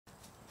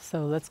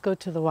So let's go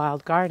to the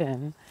wild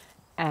garden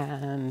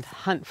and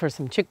hunt for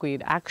some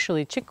chickweed.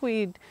 Actually,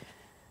 chickweed,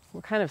 we're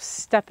kind of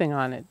stepping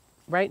on it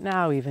right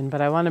now even,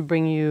 but I want to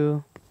bring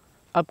you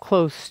up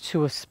close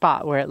to a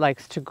spot where it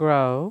likes to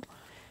grow.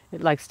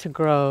 It likes to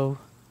grow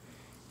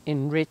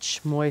in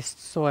rich,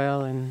 moist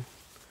soil and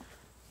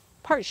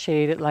part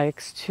shade it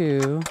likes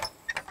too.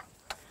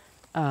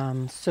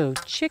 So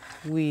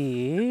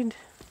chickweed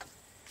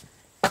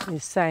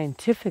is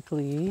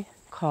scientifically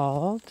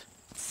called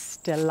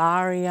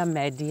Stellaria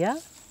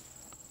media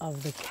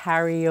of the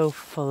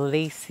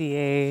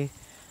Caryophyllaceae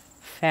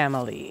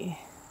family.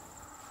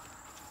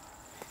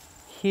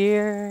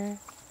 Here,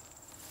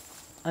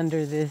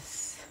 under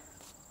this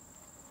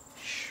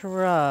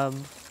shrub,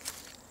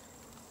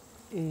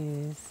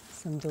 is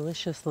some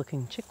delicious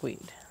looking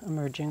chickweed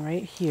emerging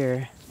right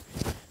here.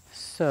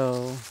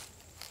 So,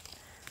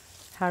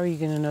 how are you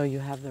going to know you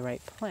have the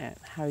right plant?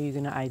 How are you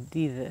going to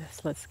ID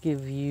this? Let's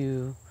give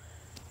you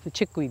the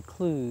chickweed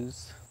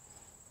clues.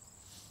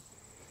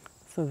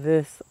 So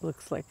this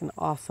looks like an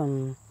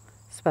awesome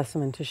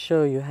specimen to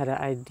show you how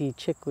to ID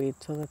chickweed.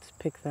 So let's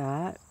pick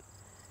that.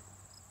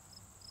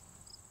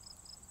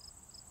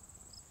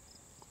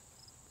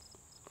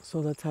 So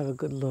let's have a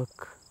good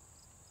look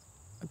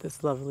at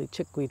this lovely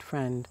chickweed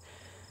friend.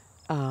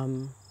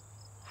 How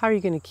are you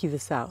going to key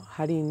this out?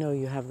 How do you know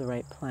you have the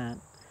right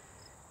plant?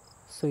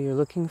 So you're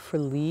looking for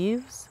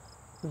leaves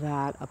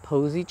that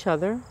oppose each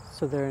other.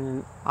 So they're in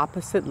an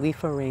opposite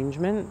leaf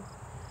arrangement.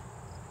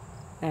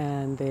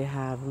 And they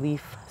have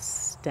leaf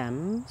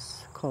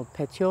stems called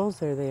petioles.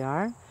 There they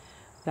are.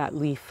 That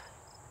leaf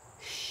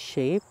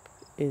shape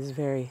is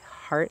very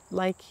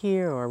heart-like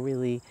here, or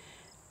really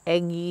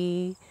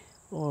eggy,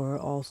 or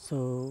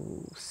also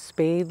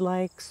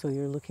spade-like. So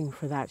you're looking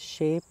for that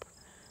shape.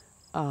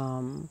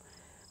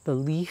 The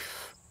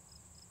leaf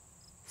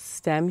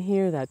stem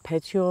here, that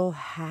petiole,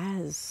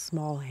 has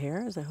small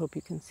hairs. I hope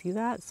you can see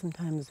that.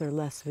 Sometimes they're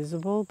less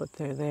visible, but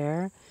they're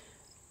there.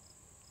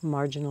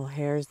 Marginal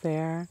hairs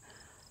there.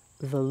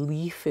 The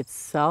leaf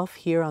itself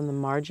here on the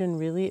margin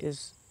really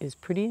is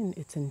pretty.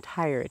 It's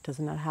entire. It does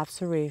not have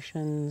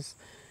serrations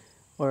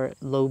or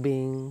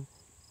lobing.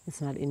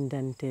 It's not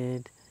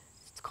indented.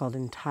 It's called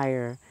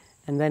entire.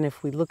 And then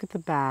if we look at the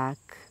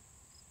back,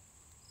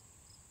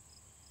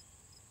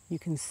 you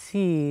can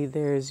see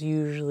there's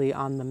usually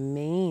on the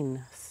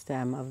main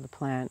stem of the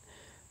plant,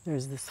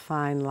 there's this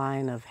fine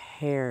line of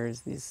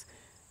hairs, these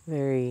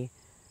very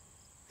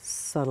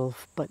subtle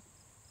but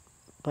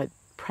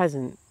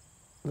present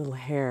little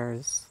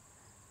hairs.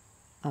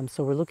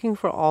 So we're looking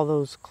for all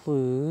those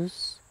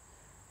clues.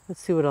 Let's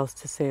see what else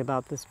to say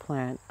about this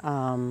plant.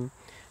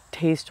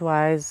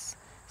 Taste-wise,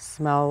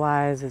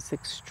 smell-wise, it's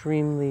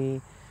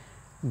extremely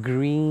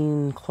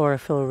green,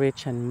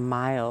 chlorophyll-rich, and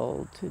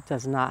mild. It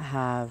does not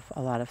have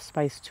a lot of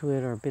spice to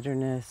it or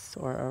bitterness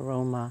or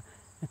aroma.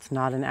 It's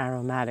not an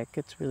aromatic.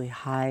 It's really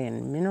high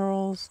in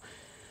minerals.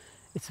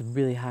 It's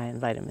really high in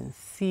vitamin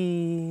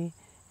C,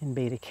 in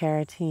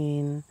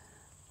beta-carotene.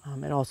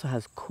 It also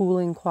has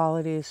cooling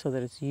qualities so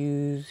that it's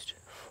used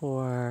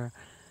for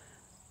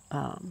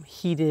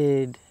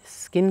heated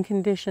skin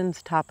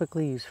conditions,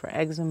 topically used for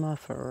eczema,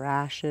 for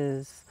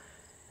rashes.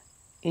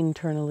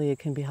 Internally, it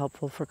can be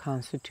helpful for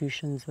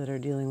constitutions that are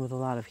dealing with a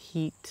lot of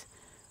heat.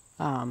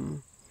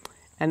 And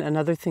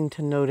another thing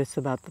to notice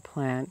about the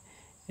plant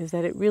is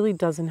that it really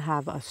doesn't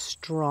have a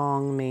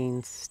strong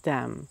main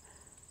stem,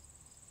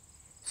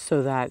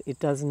 so that it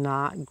does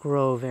not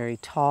grow very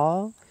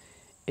tall.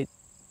 It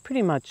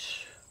pretty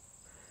much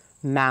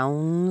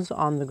mounds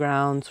on the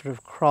ground, sort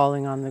of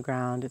crawling on the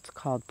ground. It's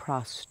called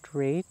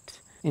prostrate.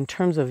 In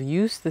terms of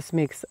use, this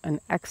makes an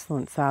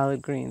excellent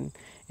salad green.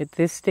 At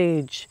this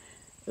stage,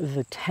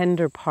 the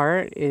tender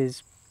part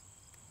is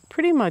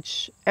pretty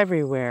much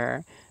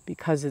everywhere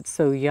because it's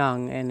so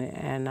young,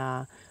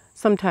 and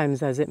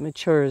sometimes as it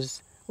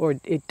matures, or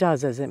it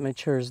does as it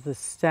matures,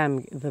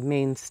 the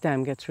main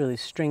stem gets really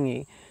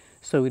stringy.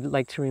 So we'd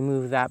like to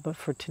remove that. But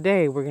for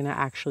today, we're going to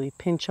actually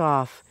pinch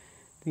off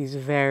these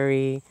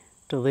very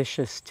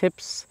delicious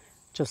tips,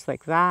 just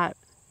like that.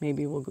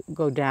 Maybe we'll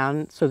go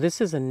down. So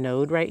this is a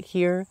node right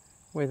here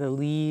where the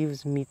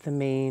leaves meet the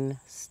main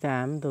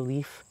stem. The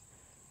leaf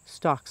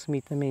stalks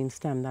meet the main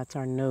stem. That's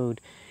our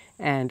node.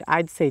 And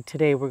I'd say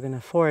today we're going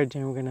to forage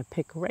and we're going to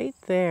pick right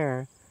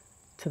there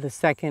to the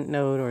second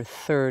node or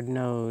third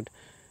node,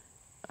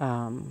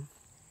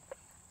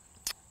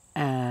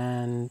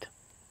 and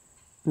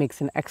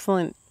makes an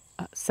excellent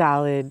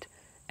salad.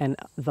 And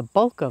the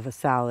bulk of a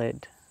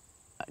salad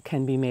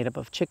can be made up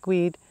of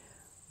chickweed.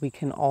 We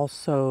can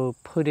also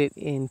put it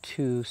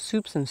into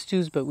soups and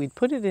stews, but we'd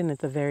put it in at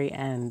the very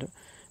end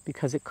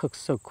because it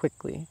cooks so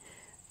quickly.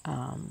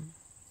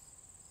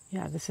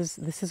 Yeah, this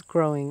is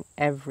growing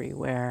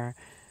everywhere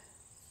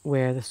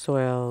where the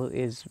soil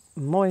is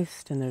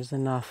moist and there's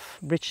enough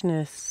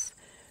richness.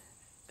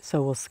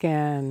 So we'll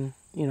scan,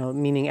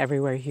 meaning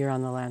everywhere here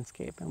on the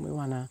landscape, and we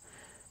want to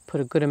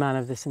put a good amount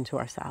of this into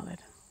our salad.